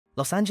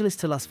Los Angeles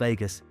to Las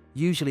Vegas,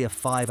 usually a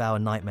 5-hour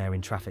nightmare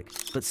in traffic,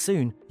 but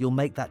soon you'll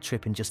make that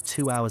trip in just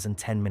 2 hours and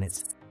 10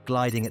 minutes,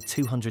 gliding at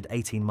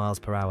 218 miles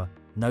per hour,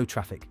 no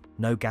traffic,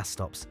 no gas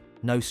stops,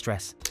 no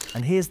stress.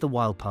 And here's the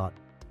wild part.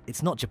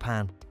 It's not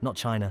Japan, not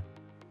China.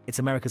 It's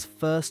America's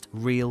first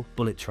real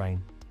bullet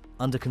train,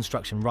 under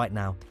construction right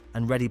now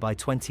and ready by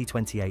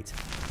 2028.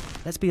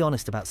 Let's be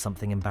honest about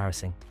something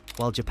embarrassing.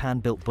 While Japan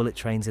built bullet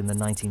trains in the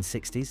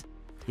 1960s,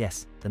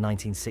 yes, the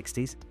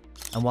 1960s,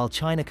 and while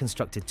China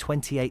constructed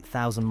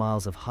 28,000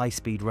 miles of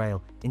high-speed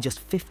rail in just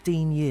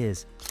 15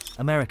 years,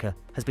 America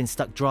has been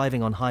stuck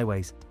driving on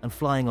highways and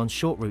flying on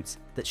short routes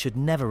that should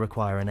never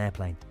require an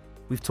airplane.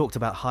 We've talked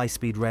about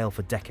high-speed rail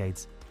for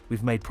decades.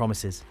 We've made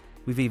promises.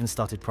 We've even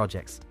started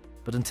projects.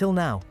 But until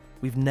now,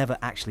 we've never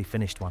actually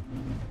finished one.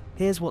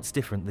 Here's what's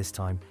different this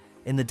time.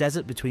 In the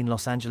desert between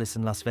Los Angeles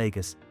and Las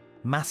Vegas,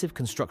 massive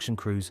construction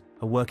crews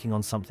are working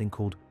on something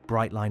called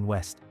Brightline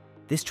West.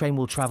 This train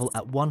will travel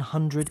at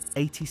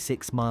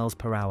 186 miles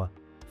per hour,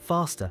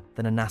 faster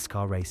than a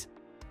NASCAR race.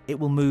 It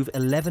will move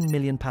 11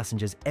 million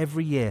passengers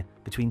every year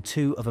between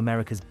two of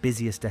America's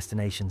busiest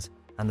destinations.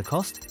 And the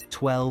cost?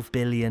 $12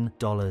 billion.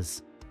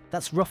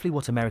 That's roughly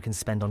what Americans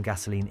spend on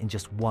gasoline in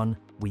just 1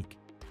 week.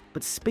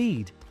 But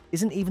speed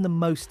isn't even the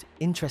most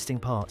interesting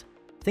part.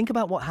 Think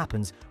about what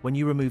happens when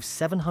you remove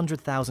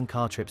 700,000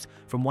 car trips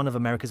from one of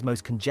America's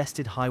most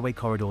congested highway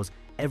corridors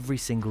every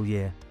single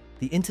year.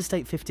 The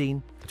Interstate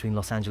 15 between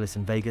Los Angeles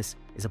and Vegas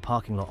is a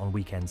parking lot on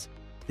weekends.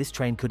 This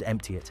train could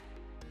empty it.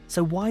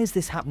 So why is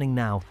this happening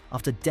now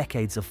after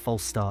decades of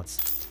false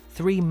starts?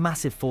 3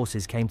 massive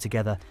forces came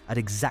together at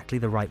exactly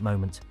the right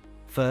moment.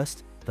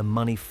 First, the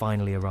money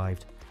finally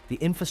arrived. The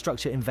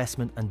Infrastructure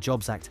Investment and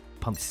Jobs Act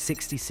pumped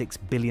 $66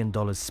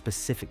 billion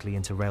specifically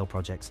into rail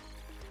projects.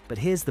 But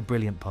here's the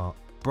brilliant part.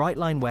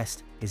 Brightline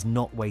West is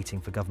not waiting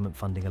for government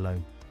funding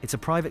alone. It's a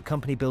private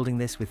company building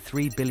this with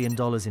 $3 billion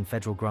in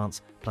federal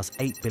grants plus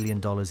 $8 billion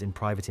in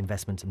private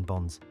investment and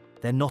bonds.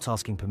 They're not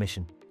asking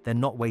permission. They're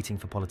not waiting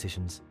for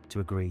politicians to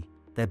agree.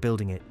 They're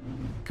building it.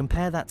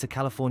 Compare that to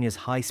California's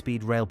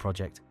high-speed rail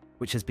project,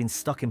 which has been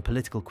stuck in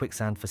political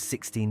quicksand for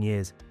 16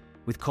 years,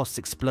 with costs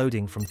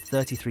exploding from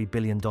 $33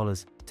 billion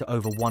to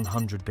over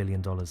 $100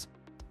 billion.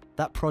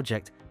 That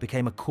project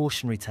became a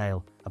cautionary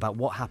tale about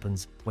what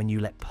happens when you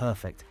let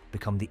perfect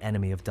become the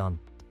enemy of done.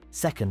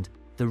 Second,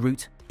 the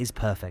route is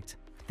perfect.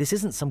 This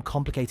isn't some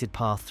complicated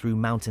path through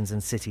mountains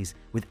and cities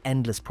with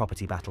endless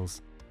property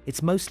battles.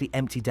 It's mostly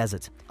empty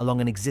desert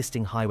along an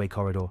existing highway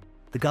corridor.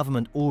 The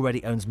government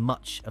already owns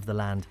much of the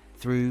land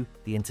through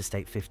the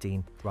Interstate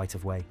 15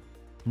 right-of-way.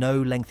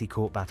 No lengthy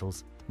court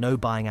battles, no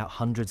buying out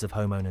hundreds of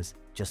homeowners,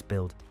 just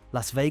build.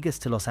 Las Vegas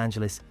to Los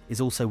Angeles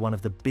is also one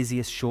of the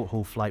busiest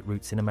short-haul flight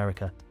routes in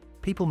America.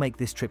 People make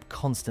this trip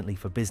constantly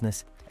for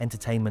business,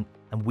 entertainment,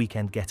 and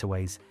weekend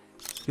getaways.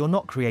 You're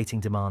not creating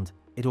demand,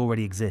 it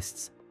already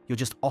exists. You're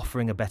just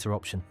offering a better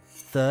option.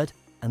 Third,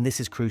 and this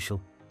is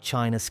crucial,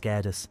 China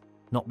scared us,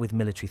 not with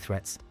military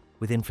threats,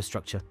 with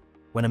infrastructure.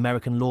 When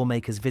American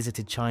lawmakers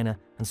visited China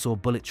and saw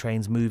bullet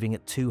trains moving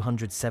at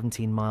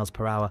 217 miles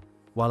per hour,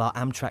 while our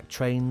Amtrak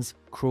trains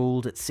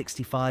crawled at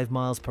 65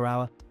 miles per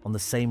hour on the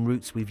same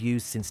routes we've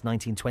used since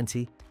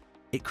 1920,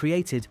 it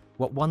created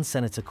what one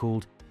senator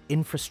called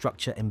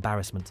infrastructure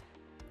embarrassment.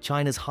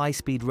 China's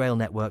high-speed rail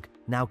network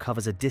now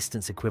covers a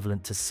distance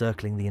equivalent to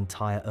circling the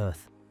entire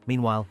Earth.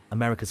 Meanwhile,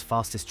 America's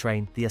fastest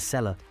train, the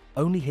Acela,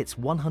 only hits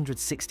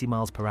 160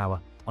 miles per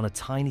hour on a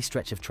tiny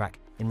stretch of track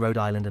in Rhode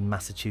Island and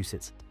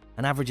Massachusetts,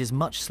 and averages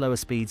much slower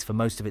speeds for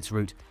most of its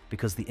route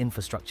because the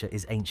infrastructure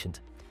is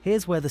ancient.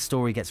 Here's where the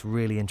story gets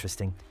really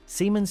interesting.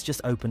 Siemens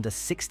just opened a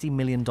 $60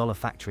 million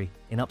factory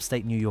in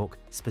upstate New York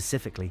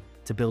specifically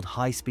to build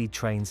high-speed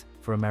trains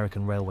for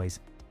American railways.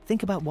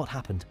 Think about what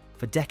happened.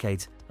 For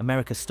decades,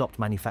 America stopped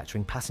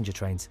manufacturing passenger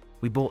trains.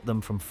 We bought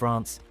them from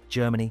France,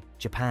 Germany,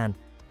 Japan,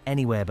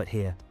 anywhere but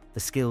here. The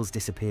skills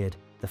disappeared,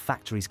 the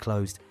factories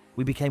closed.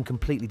 We became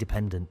completely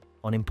dependent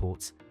on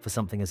imports for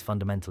something as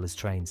fundamental as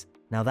trains.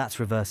 Now that's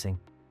reversing.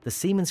 The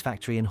Siemens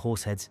factory in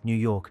Horseheads, New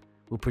York,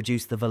 will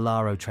produce the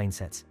Velaro train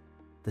sets,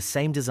 the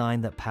same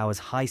design that powers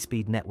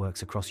high-speed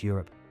networks across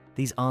Europe.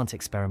 These aren't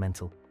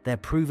experimental. They're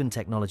proven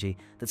technology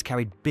that's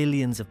carried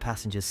billions of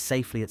passengers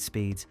safely at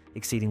speeds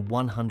exceeding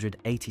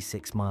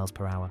 186 miles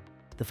per hour.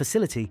 The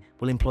facility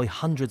will employ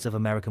hundreds of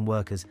American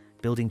workers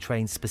building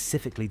trains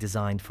specifically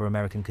designed for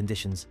American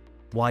conditions,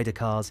 wider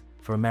cars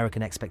for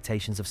American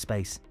expectations of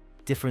space,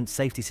 different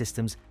safety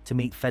systems to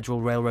meet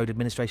Federal Railroad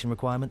Administration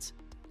requirements,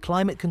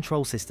 climate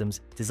control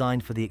systems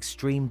designed for the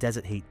extreme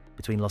desert heat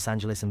between Los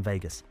Angeles and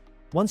Vegas.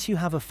 Once you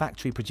have a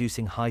factory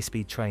producing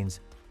high-speed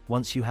trains,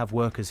 once you have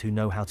workers who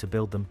know how to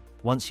build them,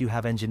 once you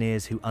have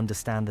engineers who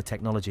understand the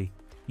technology,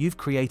 you've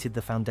created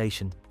the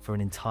foundation for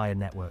an entire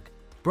network.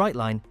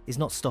 Brightline is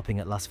not stopping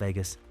at Las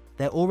Vegas.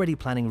 They're already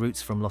planning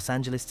routes from Los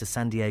Angeles to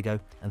San Diego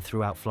and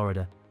throughout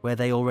Florida, where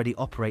they already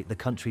operate the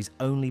country's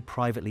only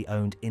privately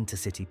owned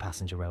intercity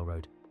passenger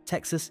railroad.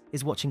 Texas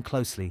is watching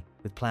closely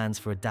with plans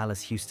for a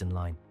Dallas-Houston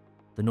line.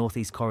 The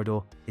Northeast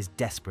Corridor is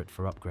desperate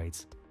for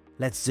upgrades.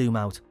 Let's zoom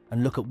out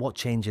and look at what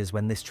changes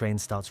when this train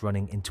starts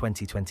running in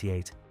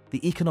 2028.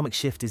 The economic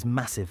shift is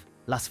massive.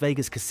 Las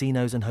Vegas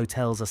casinos and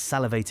hotels are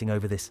salivating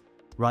over this.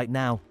 Right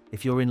now,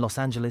 if you're in Los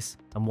Angeles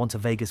and want a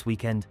Vegas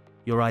weekend,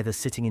 you're either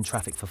sitting in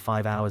traffic for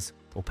 5 hours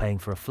or paying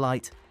for a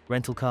flight,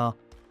 rental car,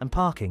 and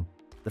parking.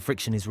 The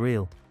friction is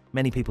real.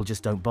 Many people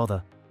just don't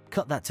bother.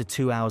 Cut that to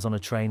 2 hours on a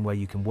train where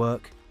you can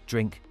work,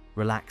 drink,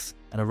 relax,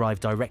 and arrive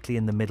directly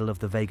in the middle of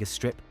the Vegas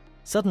Strip.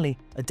 Suddenly,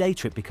 a day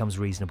trip becomes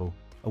reasonable.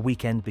 A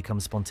weekend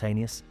becomes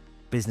spontaneous.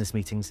 Business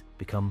meetings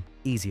become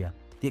easier.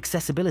 The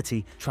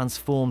accessibility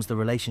transforms the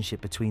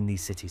relationship between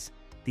these cities.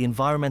 The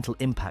environmental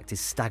impact is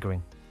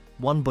staggering.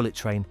 One bullet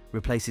train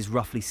replaces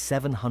roughly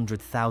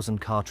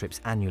 700,000 car trips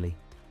annually.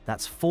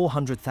 That's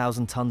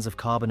 400,000 tons of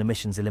carbon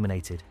emissions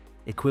eliminated,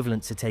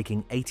 equivalent to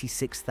taking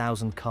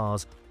 86,000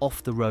 cars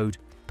off the road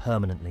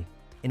permanently.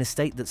 In a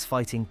state that's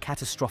fighting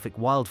catastrophic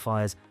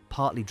wildfires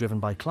partly driven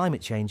by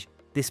climate change,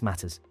 this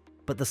matters.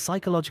 But the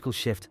psychological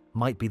shift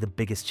might be the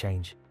biggest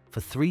change. For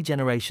 3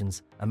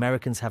 generations,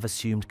 Americans have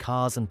assumed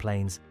cars and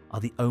planes are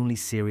the only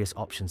serious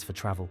options for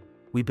travel.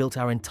 We built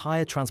our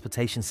entire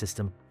transportation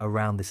system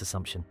around this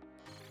assumption.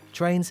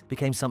 Trains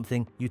became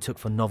something you took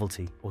for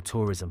novelty or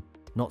tourism,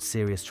 not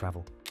serious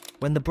travel.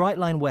 When the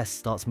Brightline West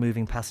starts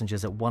moving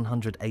passengers at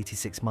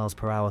 186 miles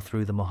per hour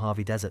through the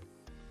Mojave Desert,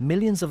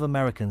 millions of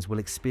Americans will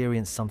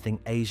experience something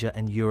Asia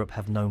and Europe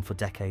have known for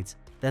decades.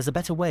 There's a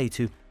better way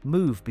to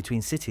move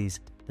between cities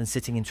than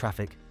sitting in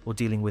traffic or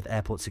dealing with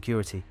airport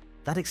security.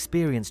 That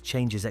experience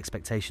changes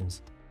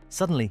expectations.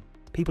 Suddenly,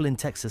 people in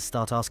Texas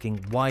start asking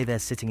why they're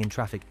sitting in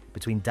traffic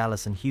between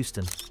Dallas and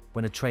Houston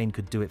when a train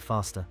could do it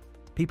faster.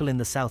 People in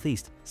the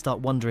Southeast start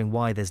wondering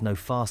why there's no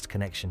fast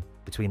connection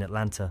between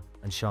Atlanta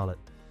and Charlotte.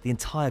 The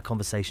entire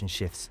conversation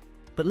shifts.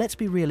 But let's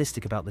be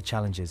realistic about the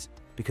challenges,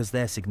 because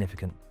they're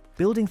significant.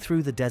 Building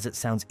through the desert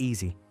sounds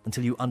easy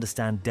until you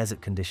understand desert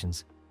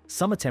conditions.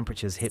 Summer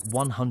temperatures hit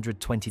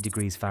 120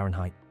 degrees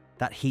Fahrenheit.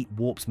 That heat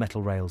warps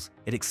metal rails.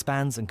 It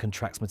expands and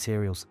contracts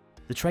materials.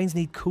 The trains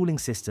need cooling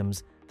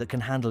systems that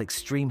can handle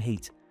extreme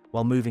heat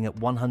while moving at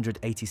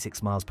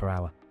 186 miles per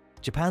hour.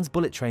 Japan's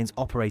bullet trains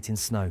operate in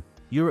snow.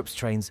 Europe's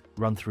trains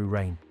run through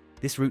rain.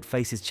 This route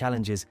faces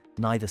challenges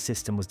neither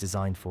system was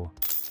designed for.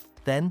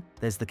 Then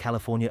there's the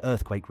California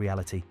earthquake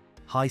reality.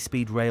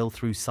 High-speed rail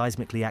through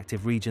seismically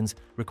active regions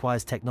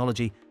requires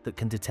technology that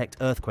can detect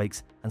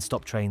earthquakes and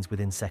stop trains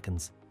within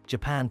seconds.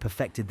 Japan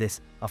perfected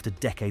this after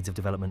decades of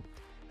development.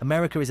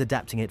 America is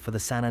adapting it for the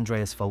San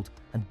Andreas Fault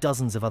and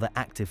dozens of other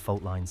active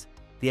fault lines.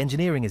 The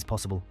engineering is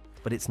possible,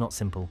 but it's not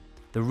simple.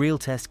 The real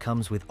test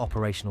comes with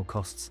operational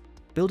costs.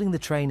 Building the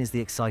train is the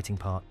exciting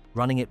part.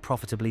 Running it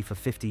profitably for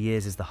 50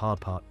 years is the hard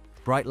part.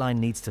 Brightline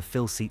needs to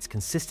fill seats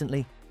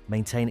consistently,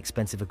 maintain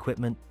expensive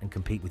equipment, and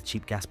compete with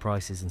cheap gas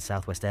prices and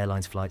Southwest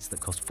Airlines flights that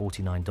cost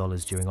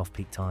 $49 during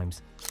off-peak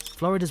times.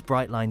 Florida's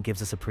Brightline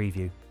gives us a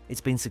preview.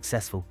 It's been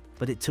successful,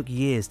 but it took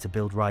years to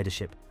build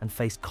ridership and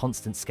faced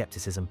constant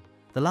skepticism.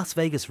 The Las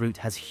Vegas route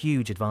has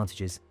huge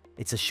advantages.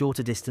 It's a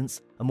shorter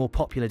distance, a more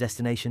popular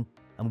destination,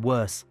 and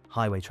worse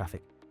highway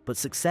traffic. But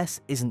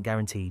success isn't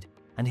guaranteed.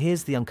 And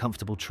here's the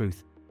uncomfortable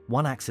truth.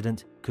 One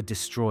accident could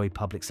destroy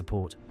public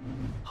support.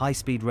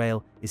 High-speed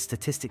rail is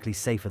statistically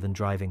safer than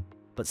driving,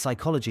 but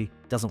psychology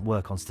doesn't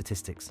work on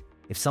statistics.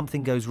 If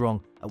something goes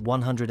wrong at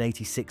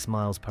 186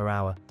 miles per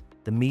hour,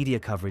 the media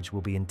coverage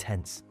will be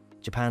intense.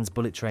 Japan's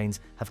bullet trains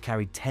have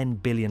carried 10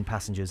 billion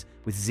passengers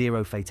with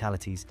 0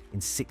 fatalities in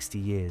 60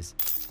 years.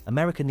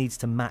 America needs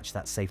to match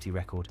that safety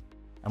record,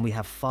 and we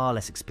have far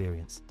less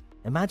experience.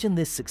 Imagine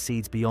this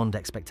succeeds beyond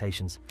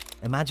expectations.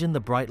 Imagine the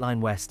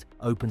Brightline West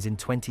opens in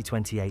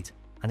 2028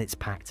 and it's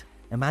packed.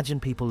 Imagine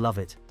people love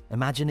it.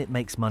 Imagine it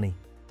makes money.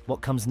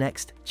 What comes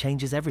next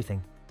changes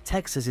everything.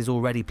 Texas is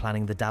already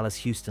planning the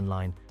Dallas-Houston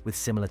line with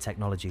similar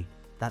technology.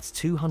 That's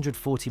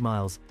 240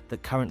 miles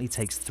that currently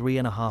takes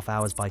 3.5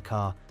 hours by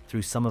car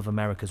through some of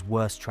America's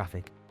worst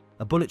traffic.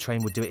 A bullet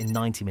train would do it in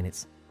 90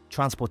 minutes.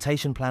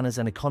 Transportation planners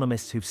and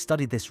economists who've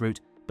studied this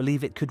route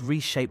believe it could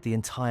reshape the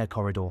entire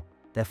corridor.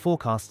 Their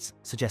forecasts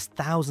suggest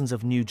thousands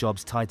of new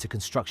jobs tied to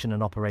construction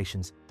and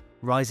operations,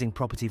 rising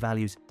property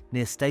values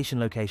near station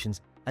locations,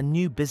 and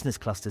new business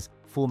clusters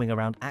forming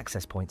around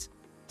access points.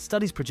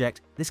 Studies project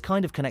this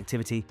kind of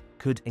connectivity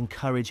could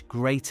encourage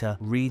greater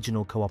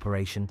regional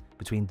cooperation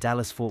between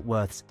Dallas-Fort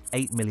Worth's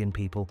 8 million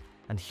people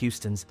and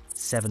Houston's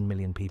 7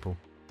 million people.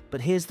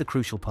 But here's the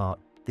crucial part.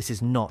 This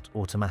is not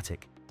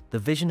automatic. The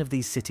vision of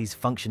these cities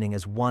functioning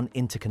as one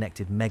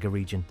interconnected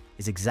mega-region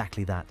is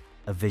exactly that,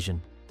 a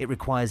vision. It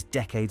requires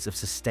decades of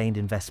sustained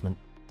investment,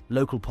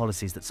 local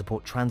policies that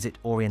support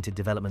transit-oriented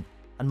development,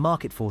 and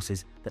market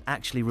forces that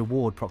actually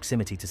reward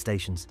proximity to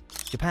stations.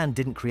 Japan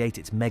didn't create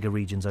its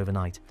mega-regions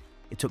overnight.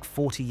 It took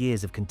 40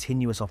 years of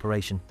continuous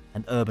operation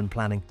and urban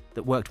planning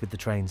that worked with the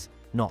trains,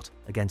 not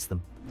against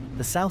them.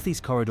 The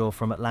Southeast Corridor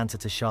from Atlanta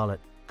to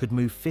Charlotte could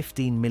move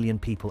 15 million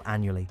people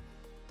annually.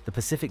 The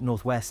Pacific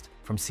Northwest,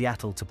 from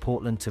Seattle to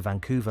Portland to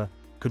Vancouver,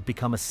 could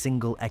become a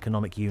single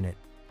economic unit.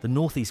 The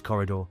Northeast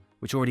Corridor,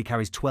 which already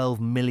carries 12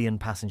 million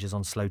passengers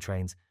on slow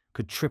trains,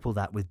 could triple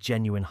that with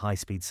genuine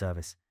high-speed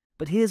service.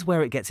 But here's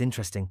where it gets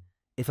interesting.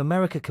 If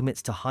America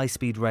commits to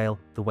high-speed rail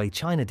the way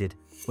China did,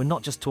 we're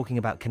not just talking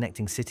about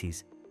connecting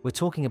cities, we're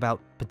talking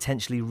about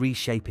potentially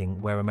reshaping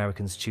where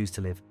Americans choose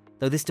to live,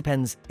 though this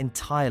depends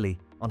entirely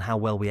on how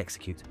well we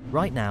execute.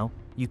 Right now,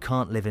 you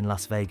can't live in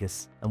Las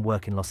Vegas and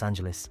work in Los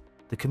Angeles.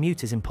 The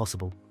commute is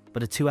impossible,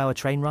 but a 2-hour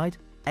train ride?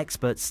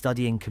 Experts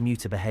studying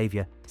commuter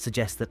behavior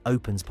suggest that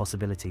opens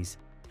possibilities.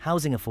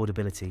 Housing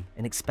affordability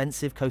in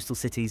expensive coastal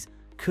cities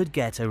could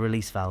get a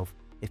release valve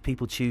if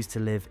people choose to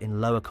live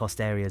in lower-cost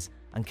areas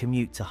and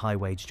commute to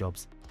high-wage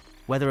jobs.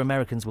 Whether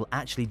Americans will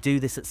actually do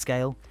this at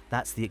scale,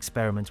 that's the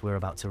experiment we're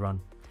about to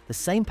run. The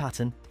same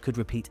pattern could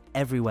repeat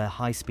everywhere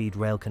high-speed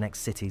rail connects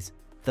cities,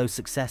 though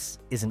success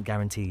isn't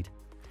guaranteed.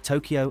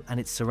 Tokyo and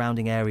its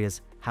surrounding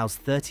areas house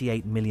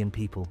 38 million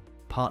people,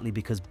 partly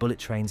because bullet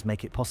trains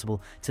make it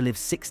possible to live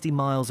 60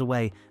 miles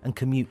away and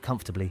commute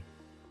comfortably.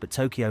 But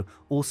Tokyo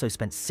also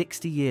spent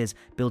 60 years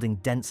building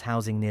dense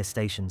housing near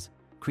stations,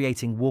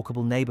 creating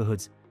walkable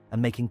neighborhoods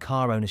and making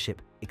car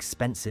ownership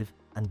expensive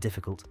and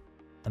difficult.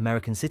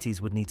 American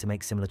cities would need to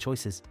make similar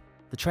choices.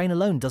 The train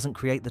alone doesn't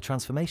create the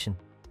transformation,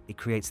 it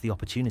creates the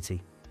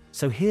opportunity.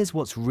 So here's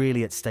what's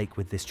really at stake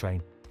with this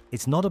train.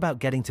 It's not about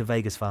getting to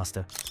Vegas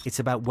faster, it's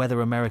about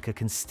whether America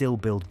can still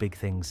build big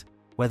things,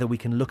 whether we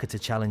can look at a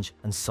challenge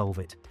and solve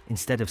it,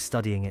 instead of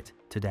studying it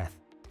to death.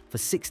 For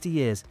 60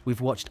 years,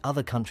 we've watched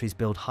other countries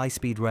build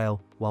high-speed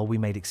rail while we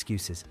made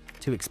excuses.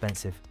 Too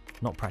expensive,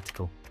 not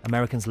practical.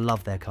 Americans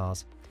love their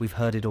cars. We've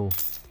heard it all.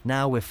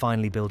 Now we're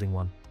finally building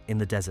one, in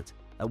the desert,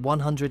 at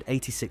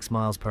 186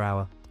 miles per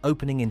hour,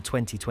 opening in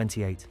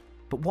 2028.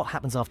 But what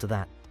happens after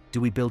that? Do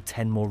we build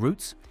 10 more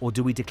routes, or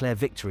do we declare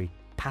victory,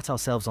 pat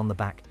ourselves on the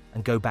back,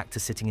 and go back to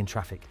sitting in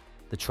traffic?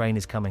 The train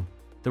is coming.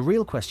 The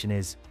real question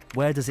is,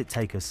 where does it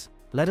take us?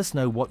 Let us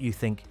know what you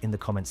think in the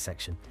comments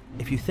section.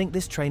 If you think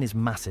this train is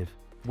massive,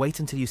 wait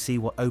until you see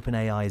what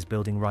OpenAI is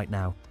building right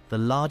now, the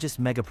largest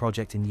mega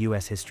project in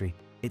US history.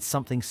 It's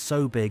something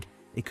so big,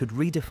 it could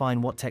redefine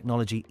what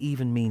technology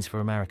even means for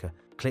America.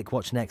 Click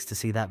watch next to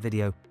see that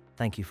video.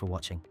 Thank you for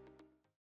watching.